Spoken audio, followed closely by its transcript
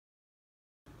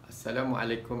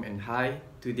Assalamualaikum and hi.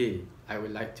 Today, I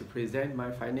would like to present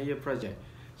my final year project,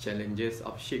 Challenges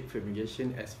of Ship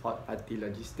Fumigation as Fourth Party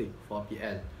Logistics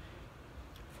 4PL.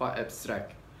 For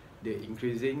abstract, the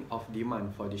increasing of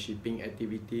demand for the shipping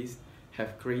activities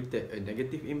have created a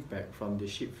negative impact from the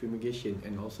ship fumigation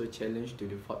and also challenge to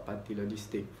the fourth party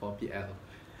logistics 4PL.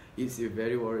 It's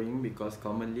very worrying because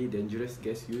commonly dangerous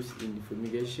gas used in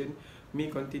fumigation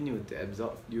may continue to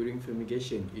absorb during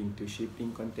fumigation into shipping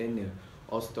container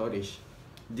or storage.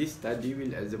 This study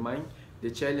will examine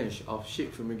the challenge of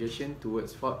ship fumigation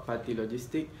towards fourth-party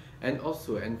logistics and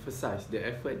also emphasize the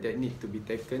effort that need to be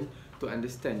taken to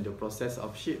understand the process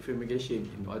of ship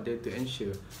fumigation in order to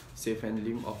ensure safe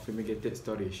handling of fumigated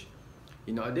storage.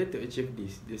 In order to achieve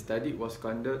this, the study was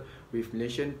conducted with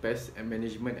Malaysian Pest and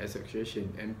Management Association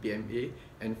 (MPMA)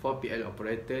 and 4PL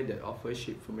operator that offer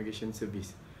ship fumigation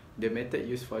service. The method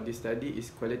used for this study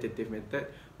is qualitative method,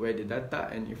 where the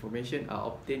data and information are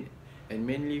obtained and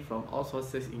mainly from all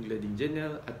sources including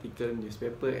journal, article,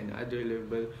 newspaper and other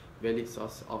reliable valid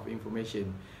source of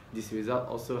information. This result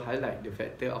also highlight the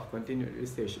factor of continued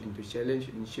research into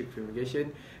challenge in ship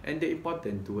fumigation and the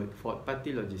importance toward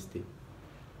fourth-party logistics.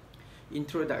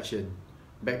 Introduction.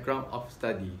 Background of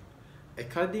study.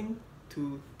 According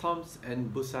to Thoms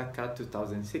and Busaka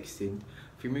 2016,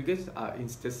 fumigants are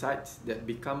insecticides that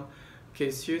become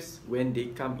gaseous when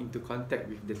they come into contact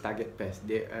with the target pest.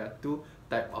 There are two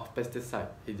types of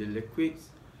pesticide, either liquids,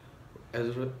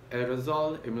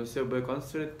 aerosol, immersible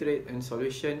concentrate and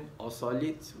solution, or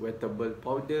solids, wettable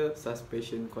powder,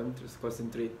 suspension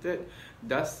concentrated,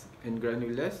 dust and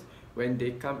granulars when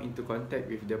they come into contact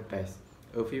with the pest.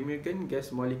 A fumigant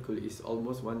gas molecule is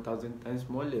almost 1,000 times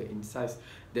smaller in size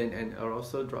than an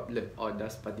aerosol droplet or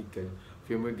dust particle.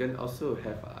 Fumigants also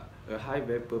have a high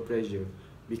vapor pressure.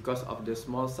 Because of the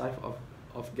small size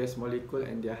of gas molecule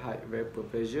and their high vapor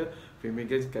pressure,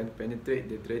 fumigants can penetrate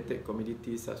the treated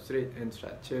commodity substrate and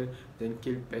structure, then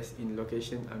kill pests in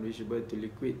location unreachable to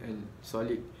liquid and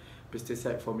solid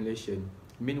pesticide formulation.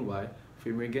 Meanwhile,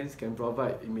 fumigants can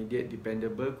provide immediate,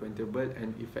 dependable, quantifiable,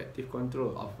 and effective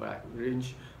control of a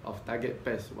range of target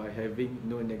pests while having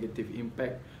no negative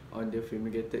impact on the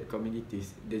fumigated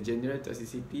communities. The general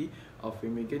toxicity of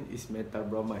fumigant is metal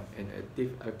bromide, an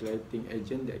active alkylating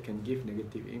agent that can give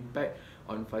negative impact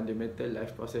on fundamental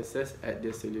life processes at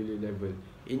the cellular level.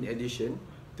 In addition,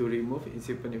 to remove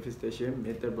incipient infestation,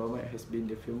 metal bromide has been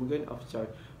the fumigant of choice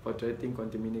for treating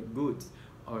contaminated goods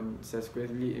on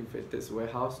subsequently infected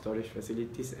warehouse, storage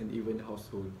facilities, and even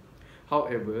household.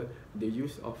 However, the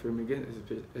use of fumigant,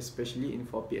 especially in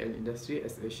 4PL industry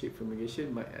as a ship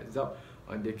fumigation, might absorb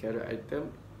on the carrier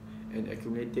item and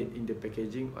accumulated in the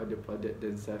packaging or the product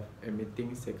themselves,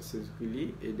 emitting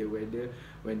successfully either whether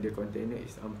when the container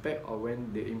is unpacked or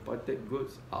when the imported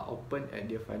goods are opened at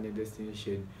their final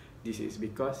destination. This is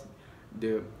because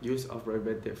the use of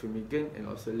prohibited fumigant and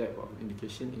also lack of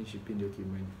indication in shipping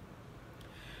document.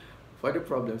 For the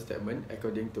problem statement,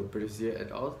 according to Persia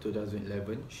et al.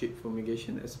 2011, ship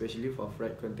fumigation, especially for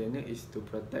freight container, is to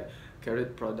protect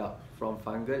carried product from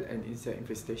fungal and insect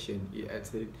infestation. It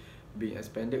has been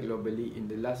expanded globally in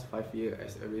the last 5 years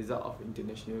as a result of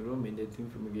international rules mandating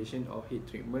fumigation or heat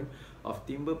treatment of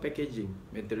timber packaging,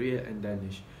 material and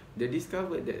damage. They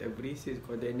discovered that every 6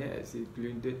 container has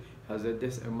included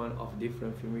hazardous amount of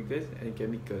different fumigants and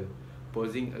chemicals,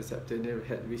 posing a substantial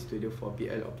health risk to the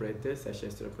 4PL operators such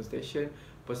as transportation,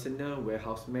 personnel,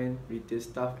 warehousemen, retail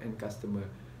staff and customer.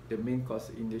 The main cause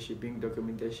in the shipping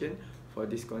documentation for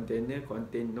this container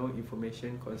contain no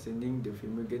information concerning the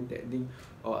fumigant technique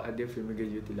or other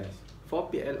fumigant utilized.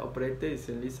 4PL operators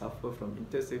recently suffer from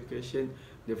intoxication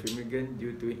the fumigant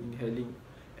due to inhaling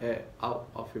air out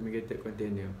of fumigated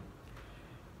container.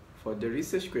 For the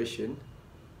research question,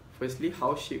 firstly,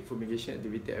 how ship fumigation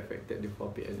activity affected the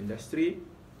 4PL industry?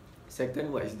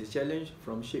 Second, what is the challenge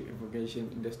from ship fumigation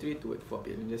industry toward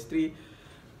 4PL industry?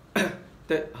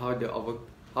 Third, how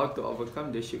to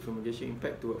overcome the ship fumigation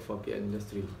impact toward 4PL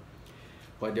industry?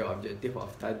 For the objective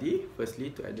of study, firstly,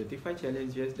 to identify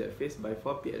challenges that faced by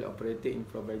 4PL operator in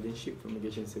providing ship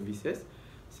fumigation services.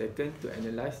 Second, to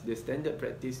analyze the standard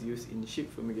practice used in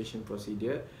ship fumigation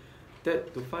procedure.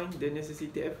 Third, to find the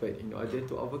necessity effort in order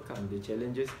to overcome the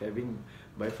challenges having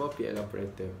by 4PL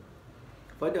operator.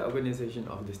 For the organization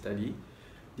of the study,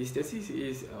 this thesis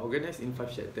is organized in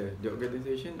 5 chapters. The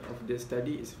organization of the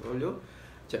study is follow.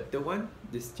 Chapter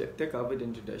 1, this chapter covers the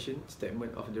introduction,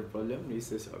 statement of the problem,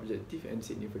 research objective and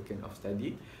significance of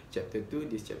study. Chapter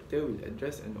 2, this chapter will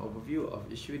address an overview of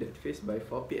issues that faced by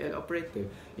 4PL operator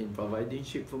in providing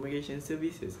ship fumigation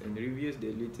services and reviews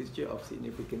the literature of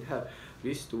significant health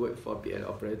risks toward 4PL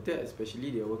operator,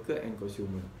 especially their worker and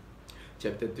consumer.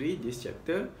 Chapter 3, this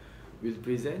chapter will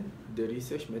present the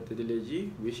research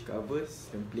methodology, which covers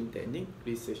sampling technique,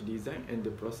 research design and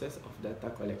the process of data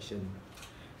collection.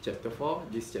 Chapter 4,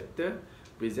 this chapter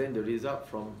present the result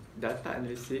from data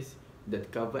analysis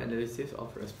that cover analysis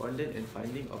of respondent and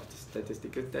finding of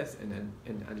statistical tests and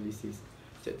analysis.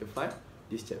 Chapter 5,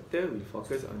 this chapter will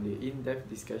focus on the in-depth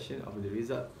discussion of the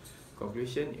result,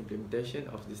 conclusion, implementation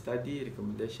of the study,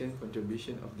 recommendation,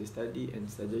 contribution of the study and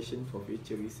suggestion for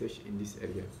future research in this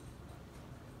area.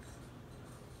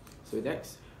 So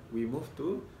next, we move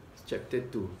to Chapter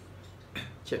 2.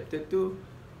 Chapter 2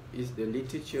 is the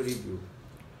literature review.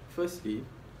 Firstly,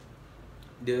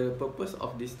 the purpose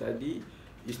of this study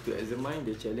is to examine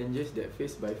the challenges that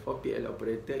faced by 4PL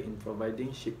operator in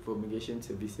providing ship fumigation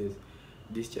services.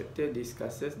 This chapter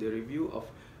discusses the review of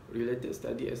related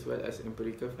study as well as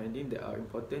empirical findings that are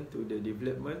important to the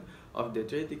development of the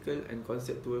theoretical and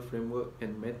conceptual framework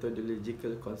and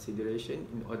methodological consideration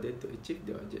in order to achieve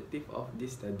the objective of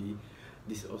this study.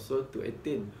 This also to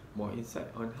attain more insight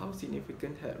on how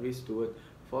significant health risks toward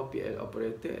 4PL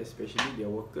operator, especially their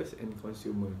workers and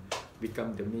consumers,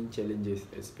 become the main challenges,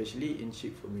 especially in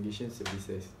ship fumigation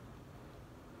services.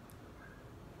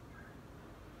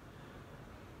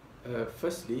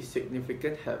 Firstly,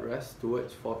 significant health risks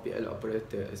towards 4PL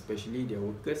operator, especially their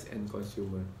workers and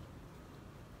consumers.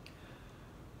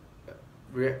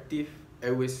 Reactive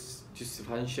airways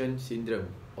dysfunction syndrome,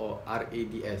 or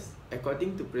RADS.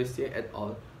 According to Precier et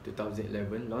al.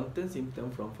 2011, long-term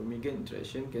symptoms from fumigant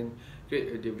interaction can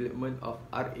create a development of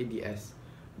RADS.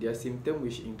 Their symptoms,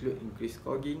 which include increased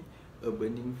clogging, a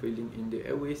burning feeling in the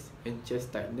airways, and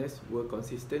chest tightness, were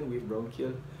consistent with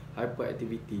bronchial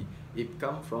hyperactivity. It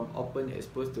comes from often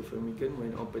exposed to fumigant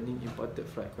when opening imported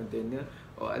freight container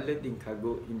or unloading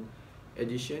cargo. In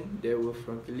addition, there were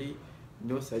frankly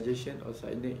no suggestion or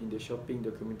signage in the shopping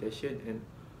documentation and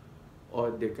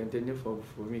or the container for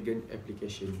fumigant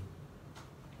application.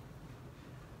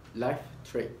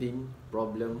 Life-threatening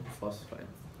problem, phosphine.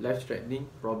 Life-threatening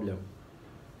problem.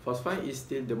 Phosphine is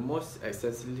still the most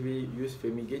extensively used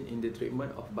fumigant in the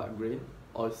treatment of bug grain,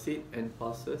 oilseed and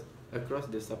pulses across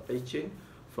the supply chain,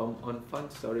 from on-farm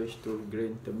storage to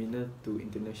grain terminal to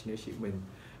international shipment.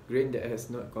 Grain that has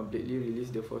not completely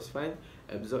released the phosphine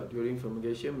absorbed during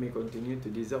fumigation may continue to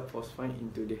dissolve phosphine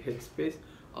into the headspace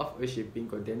of a shipping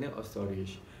container or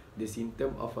storage. The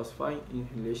symptoms of phosphine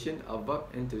inhalation are vague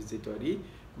and transitory,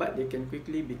 but they can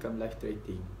quickly become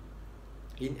life-threatening.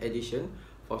 In addition,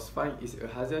 phosphine is a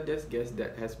hazardous gas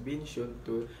that has been shown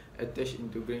to attach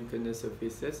into grain kernel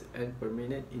surfaces and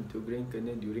permeate into grain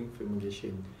kernel during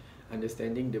fumigation.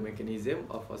 Understanding the mechanism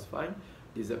of phosphine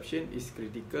disruption is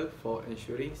critical for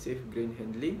ensuring safe grain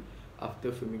handling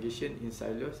after fumigation in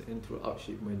silos and throughout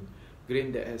shipment.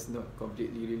 Grain that has not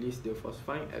completely released the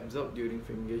phosphine absorbed during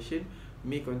fumigation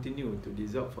may continue to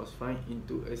dissolve phosphine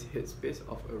into a headspace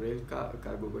of a rail car, a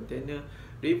cargo container,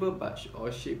 river barge or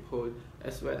ship hold,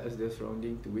 as well as the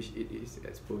surrounding to which it is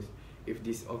exposed. If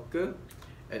this occurs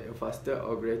at a faster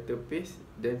or greater pace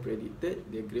than predicted,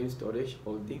 the grain storage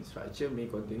holding structure may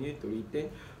continue to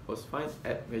retain phosphine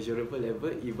at measurable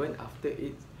level even after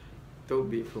it to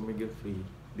be fumigant-free,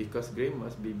 because grain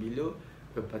must be below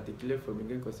a particular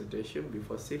fumigant concentration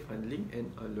before safe handling and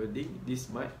unloading. This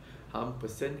might harm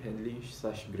person handling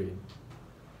such grain.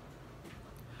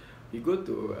 We go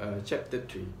to Chapter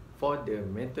 3 for the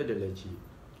methodology.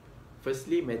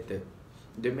 Firstly, method.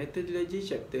 The methodology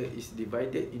chapter is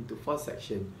divided into 4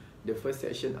 sections. The first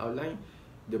section outlines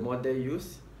the model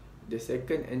used. The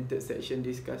second and third section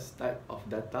discuss type of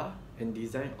data and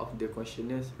design of the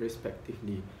questionnaires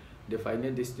respectively. The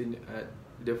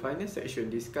final section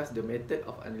discuss the method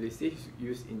of analysis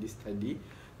used in this study.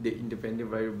 The independent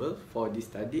variable for this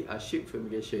study are ship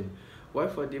fumigation. While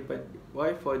for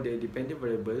the dependent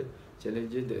variable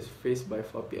challenges that's faced by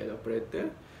 4PL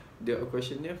operator, the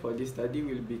questionnaire for this study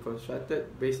will be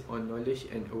constructed based on knowledge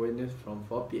and awareness from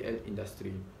 4PL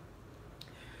industry.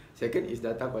 Second is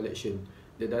data collection.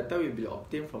 The data will be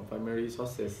obtained from primary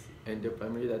sources, and the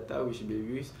primary data which will be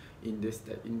used in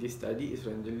this study is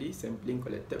randomly sampling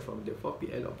collected from the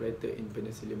 4PL operator in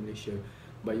Peninsula Malaysia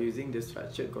by using the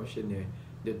structured questionnaire.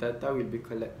 The data will be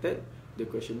collected. The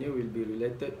questionnaire will be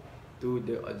related to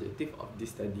the objective of this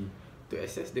study. To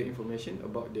assess the information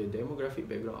about the demographic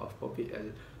background of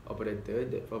 4PL operator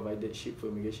that provided ship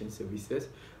fumigation services,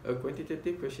 a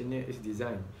quantitative questionnaire is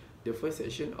designed. The first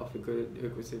section of the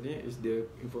questionnaire is the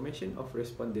information of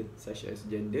respondents such as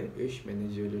gender, age,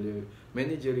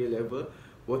 managerial level,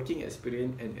 working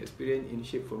experience, and experience in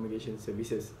ship fumigation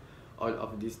services. All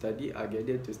of these studies are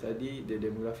gathered to study the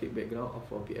demographic background of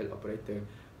 4PL operator.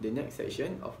 The next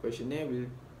section of questionnaire will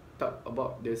talk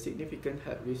about the significant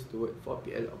health risks toward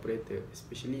 4PL operator,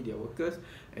 especially their workers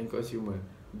and consumer.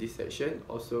 This section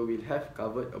also will have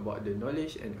covered about the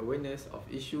knowledge and awareness of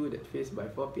issues that faced by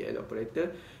 4PL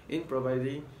operator in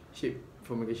providing sheep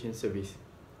fumigation service.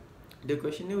 The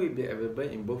questionnaire will be available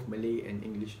in both Malay and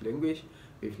English language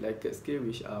with Likert scale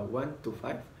which are 1 to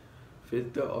 5,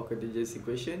 filter or contingency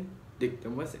question,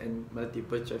 dictamus and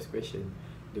multiple choice question.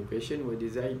 The question were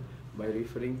designed by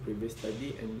referring previous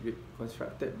study and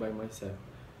constructed by myself.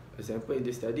 A sample in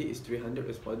this study is 300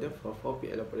 respondents for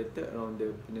 4PL operator around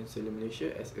the Peninsula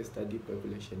Malaysia as a study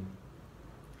population.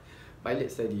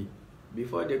 Pilot study.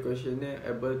 Before the questionnaire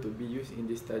able to be used in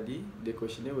this study, the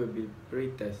questionnaire will be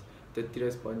pre-test. 30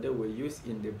 respondents were used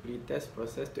in the pre-test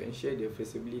process to ensure the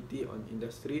feasibility on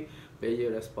industry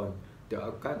player response, the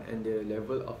outcome and the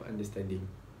level of understanding.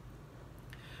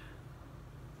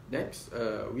 Next,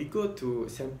 we go to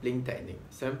sampling technique.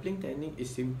 Sampling technique is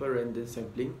simple random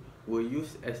sampling were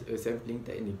used as a sampling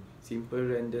technique. Simple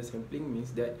random sampling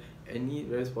means that any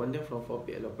respondent from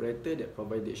 4PL operator that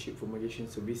provided sheep fumigation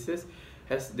services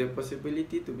has the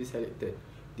possibility to be selected.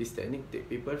 This technique takes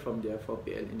people from their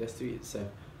 4PL industry itself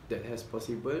that has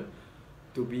possible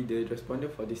to be the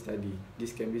respondent for this study.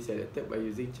 This can be selected by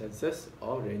using chances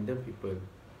or random people.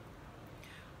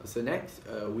 So next,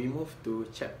 we move to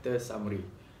chapter summary.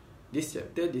 This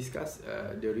chapter discusses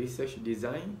the research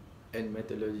design and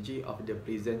methodology of the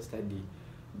present study.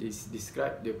 This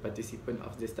describes the participant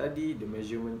of the study, the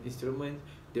measurement instrument,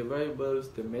 the variables,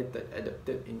 the method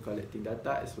adopted in collecting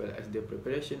data, as well as the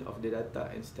preparation of the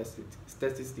data and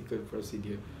statistical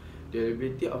procedure. The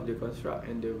reliability of the construct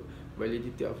and the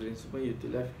validity of the instrument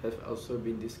utilized have also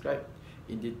been described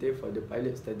in detail for the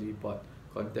pilot study report.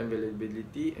 Content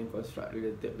validity and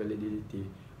construct-related validity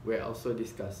were also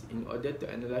discussed. In order to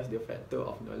analyze the factor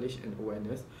of knowledge and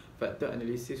awareness, factor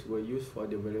analysis were used for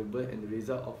the variable and the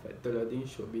result of factor loading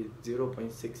should be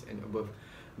 0.6 and above.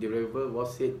 The variable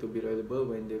was said to be reliable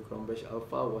when the Cronbach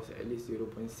alpha was at least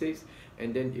 0.6,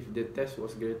 and then if the test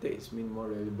was greater, it means more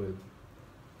reliable.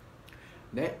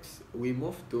 Next, we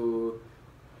move to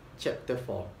chapter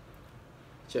 4.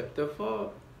 Chapter 4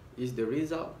 is the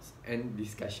results and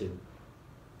discussion.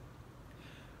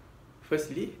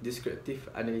 Firstly, descriptive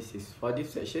analysis. For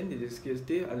this section, the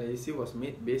descriptive analysis was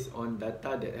made based on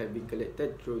data that have been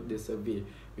collected through the survey,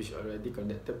 which already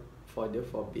conducted for the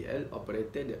 4PL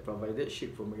operator that provided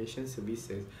sheep fumigation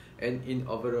services. And in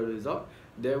overall result,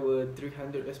 there were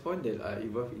 300 respondents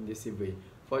involved in the survey.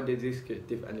 For the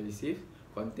descriptive analysis,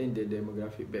 contain the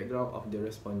demographic background of the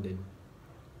respondent.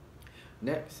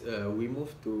 Next, we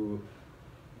move to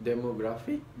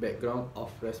demographic background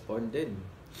of respondent.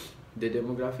 The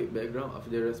demographic background of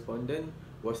the respondent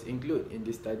was included in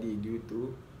the study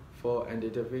for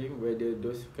identifying whether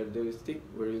those characteristics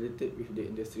were related with the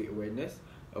industry awareness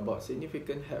about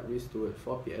significant health risks toward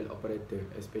 4PL operator,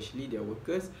 especially their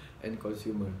workers and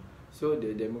consumer. So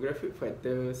the demographic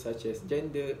factors such as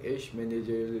gender, age,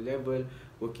 managerial level,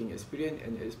 working experience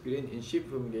and experience in sheep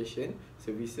fumigation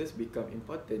services become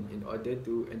important in order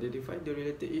to identify the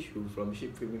related issue from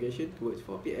sheep fumigation towards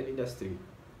 4PL industry.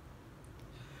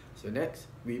 So next,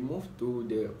 we move to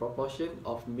the proportion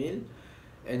of male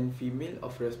and female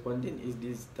of respondent in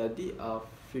this study of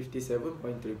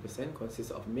 57.3%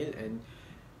 consists of male and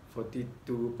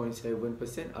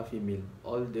 42.7% are female.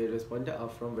 All the respondents are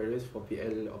from various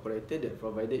 4PL operators that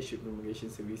provided sheep fumigation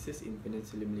services in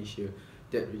Peninsula Malaysia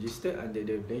that registered under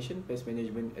the Nation Pest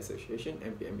Management Association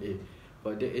 (NPMA).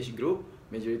 For the age group,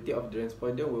 majority of the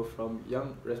respondents were from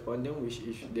young respondents which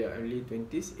is their early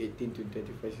 20s, 18 to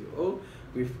 25 years old,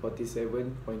 with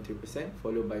 47.3%,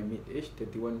 followed by mid-age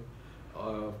 31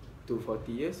 to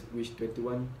 40 years, which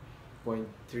 21.3%,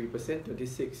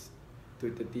 26 to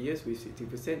 30 years with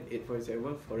 60%,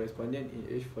 8.7 for respondents in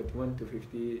age 41 to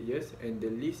 50 years, and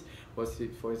the least was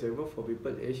 6.7 for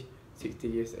people aged 60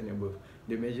 years and above.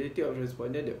 The majority of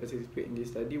respondents that participated in this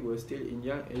study were still in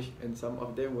young age, and some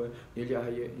of them were nearly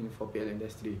higher in 4PL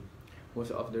industry.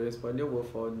 Most of the respondents were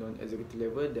for non-executive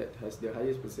level that has the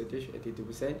highest percentage,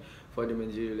 82%, for the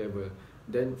managerial level.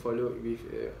 Then followed with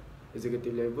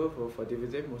executive level for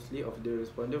 40%, mostly of the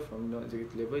respondents from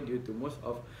non-executive level due to most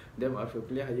of them are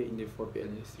frequently higher in the 4PL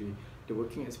industry. The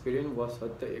working experience was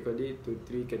sorted according to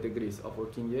 3 categories of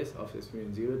working years of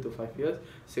experience: 0 to 5 years,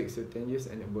 6 to 10 years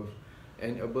and above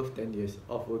 10 years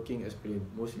of working experience.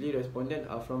 Mostly respondents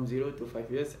are from 0 to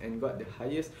 5 years and got the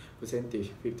highest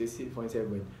percentage,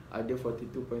 56.7. Other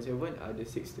 42.7 are the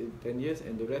 6 to 10 years,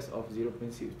 and the rest of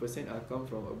 0.6% are come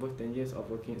from above 10 years of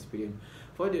working experience.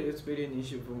 For the experience in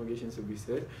sheep fumigation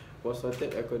services was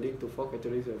sorted according to 4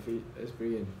 categories of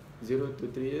experience. 0 to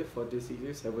 3 years, 4 to 6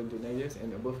 years, 7 to 9 years,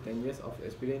 and above 10 years of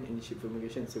experience in ship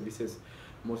fumigation services.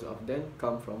 Most of them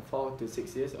come from 4 to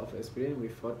 6 years of experience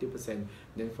with 40%,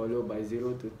 then followed by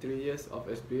 0 to 3 years of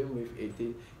experience with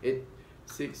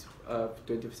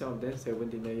 20% of them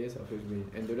 79 years of experience,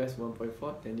 and the rest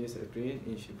 1.4 10 years experience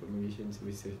in ship fumigation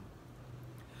services.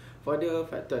 For the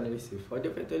factor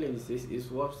analysis,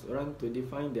 it was run to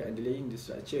define the underlying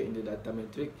structure in the data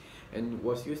metric and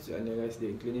was used to analyze the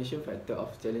inclination factor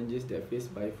of challenges that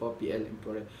faced by 4PL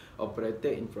operator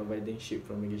in providing ship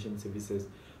fumigation services,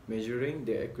 measuring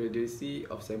the accuracy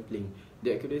of sampling.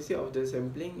 The accuracy of the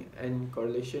sampling and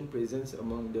correlation presence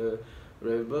among the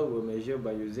variables were measured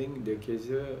by using the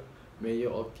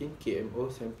Kaiser-Meyer-Olkin KMO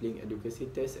sampling adequacy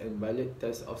test and Ballet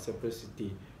test of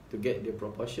specificity to get the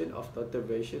proportion of total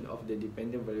variation of the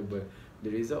dependent variable. The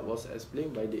result was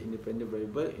explained by the independent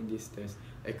variable in this test.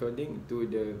 According to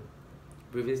the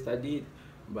previous study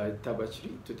by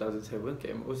Tabachri 2007,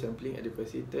 KMO sampling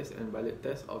adequacy test and Ballet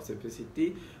test of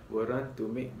specificity were run to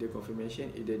make the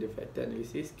confirmation either the factor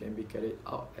analysis can be carried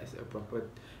out as a proper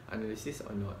analysis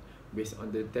or not. Based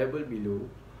on the table below,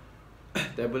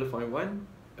 table 0.1,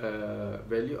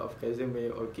 value of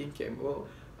Kaiser-Meyer-Olkin KMO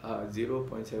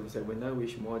 0.779,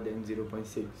 which more than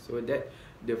 0.6, so that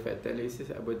the factor analysis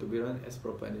is able to be run as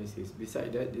proper analysis.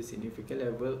 Besides that, the significant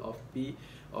level of P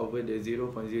over the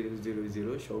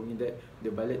 0.000, showing that the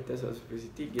Ballet test of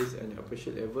specificity gives an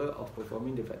appreciable level of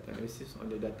performing the factor analysis on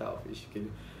the data of each case.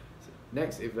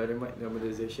 Next is Varimax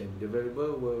normalization. The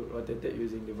variable were rotated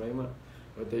using the Varimax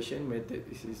rotation method.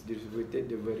 This is distributed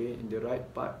the variance in the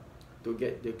right part to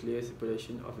get the clear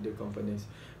separation of the components.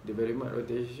 The Varimax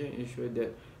rotation ensured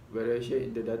that variation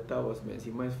in the data was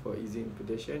maximized for easy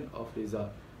interpretation of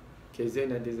result. Kaiser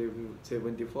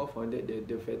 1974 found that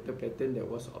the factor pattern that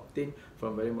was obtained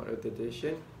from Varimax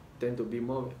rotation tend to be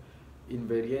more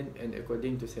invariant, and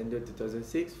according to Sander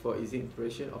 2006, for easy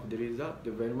interpretation of the result,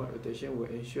 the Varimax rotation will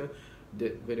ensure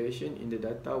that variation in the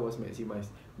data was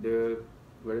maximized. The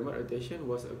Varimax rotation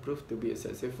was approved to be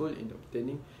successful in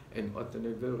obtaining an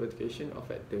orthogonal rotation of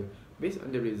factor. Based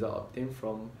on the result obtained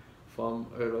from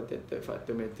a rotated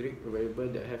factor metric, a variable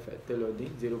that had factor loading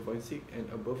 0.6 and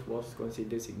above was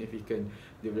considered significant.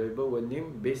 The variable were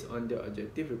named based on the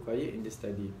objective required in the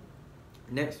study.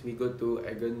 Next, we go to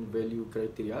eigenvalue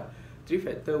criteria. 3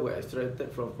 factors were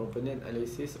extracted from component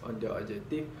analysis on the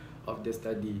objective of the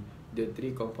study. The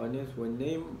 3 components were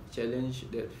named challenge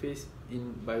that faced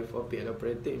by 4PL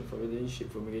operator in providing ship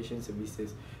fumigation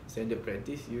services, standard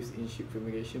practice used in ship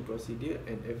fumigation procedure,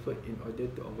 and effort in order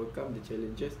to overcome the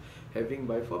challenges having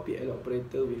by 4PL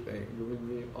operator with an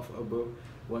eigenvalue of above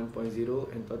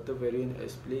 1.0, and total variance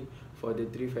explained for the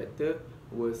 3 factors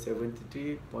were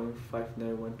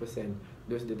 73.591%.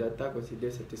 Thus, the data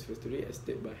considered satisfactory as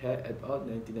stated by Hare et al.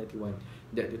 1991,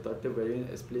 that the total variance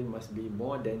explained must be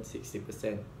more than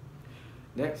 60%.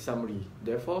 Next, summary.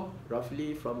 Therefore,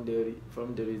 roughly from the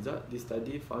result, this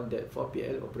study found that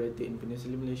 4PL operator in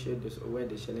Peninsular Malaysia thus aware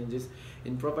the challenges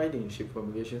in providing ship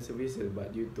fumigation services,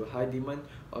 but due to high demand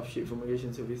of ship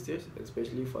fumigation services,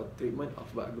 especially for treatment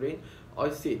of bark grain,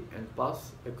 oilseed and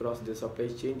pulse across the supply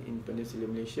chain in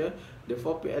Peninsular Malaysia, the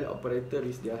 4PL operator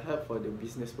risked their help for the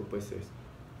business purposes.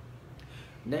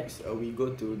 Next, we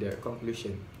go to the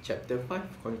conclusion. Chapter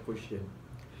 5, conclusion.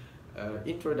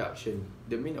 Introduction.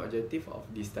 The main objective of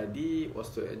this study was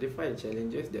to identify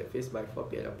challenges that faced by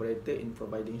 4PL operator in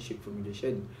providing ship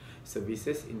fumigation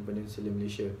services in Peninsular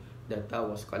Malaysia. Data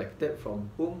was collected from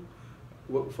whom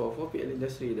worked for 4PL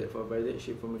industry that provided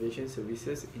ship fumigation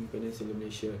services in Peninsular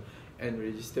Malaysia and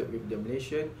registered with the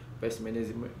Malaysian Pest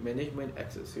Management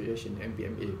Association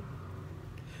 (MPMA).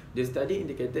 The study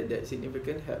indicated that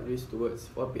significant health risks towards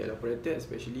 4PL operators,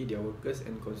 especially their workers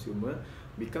and consumers,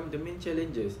 become the main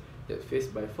challenges that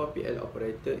faced by 4PL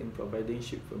operator in providing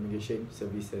ship fumigation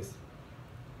services.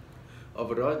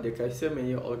 Overall, the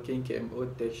Kaiser-Meyer-Olkin KMO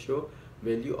test show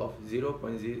value of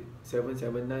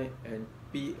 0.779 and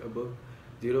P above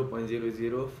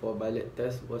 0.00 for Ballet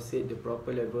test was set the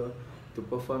proper level to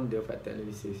perform the factor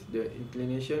analysis. The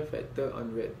inclination factor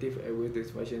on reactive airways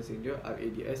dysfunction syndrome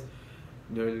 (RADS),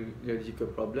 neurological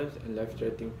problems and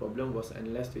life-threatening problem was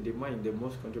analyzed to determine the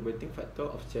most contributing factor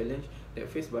of challenge that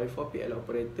faced by 4PL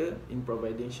operator in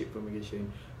providing ship fumigation.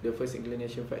 The first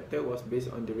inclination factor was based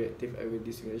on the reactive airway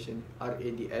dysfunction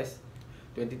 (RADS)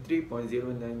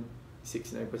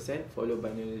 23.0969%, followed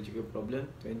by neurological problem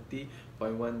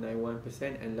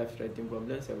 20.191% and life-threatening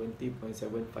problem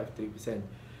 70.753%.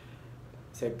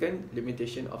 Second,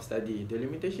 limitation of study. The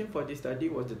limitation for this study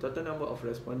was the total number of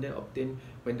respondents obtained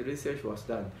when the research was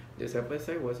done. The sample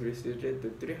size was restricted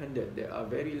to 300. They are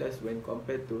very less when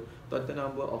compared to total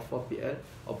number of 4PL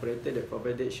operators that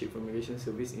provided ship fumigation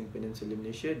service in Peninsular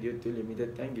Malaysia due to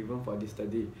limited time given for this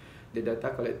study. The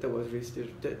data collected was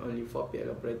restricted only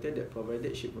 4PL operators that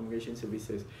provided ship fumigation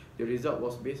services. The result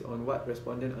was based on what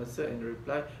respondents answered and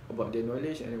replied about their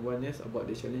knowledge and awareness about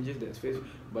the challenges that faced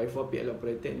by 4PL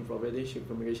operators in providing ship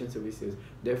fumigation services.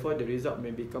 Therefore, the result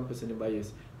may become personal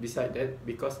bias. Besides that,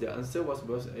 because the answer was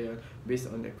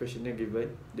based on the questionnaire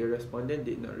given, the respondent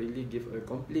did not really give a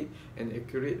complete and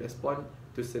accurate response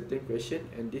to certain questions,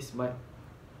 and this might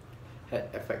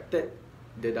have affected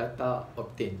the data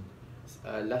obtained.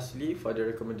 Lastly, for the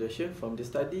recommendation, from the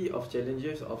study of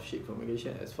challenges of ship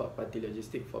fumigation as third-party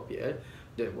logistics 4PL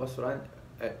that was run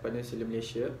at Peninsular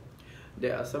Malaysia,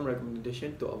 there are some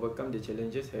recommendations to overcome the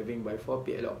challenges having by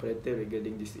 4PL operators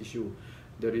regarding this issue.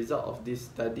 The result of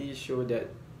this study show that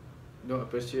no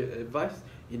appropriate advice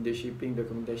in the shipping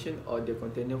documentation or the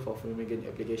container for fumigant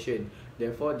application.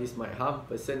 Therefore, this might harm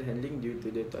person handling due to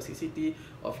the toxicity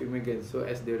of fumigant. So,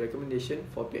 as the recommendation,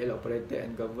 4PL operator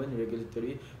and government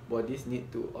regulatory bodies need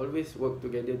to always work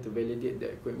together to validate the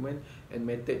equipment and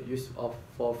method used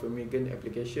for fumigant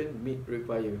application meet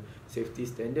required safety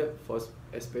standard for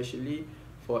especially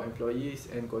for employees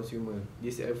and consumers.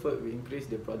 This effort will increase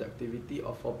the productivity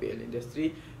of 4PL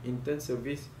industry, in turn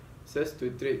services to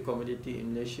trade commodity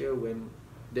in Malaysia when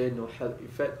there are no health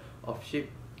effect of ship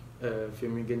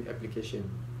fumigant application.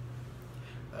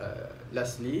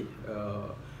 Lastly,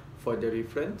 for the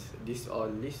reference, this all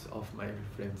list of my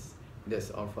reference.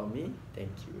 That's all from me.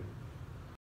 Thank you.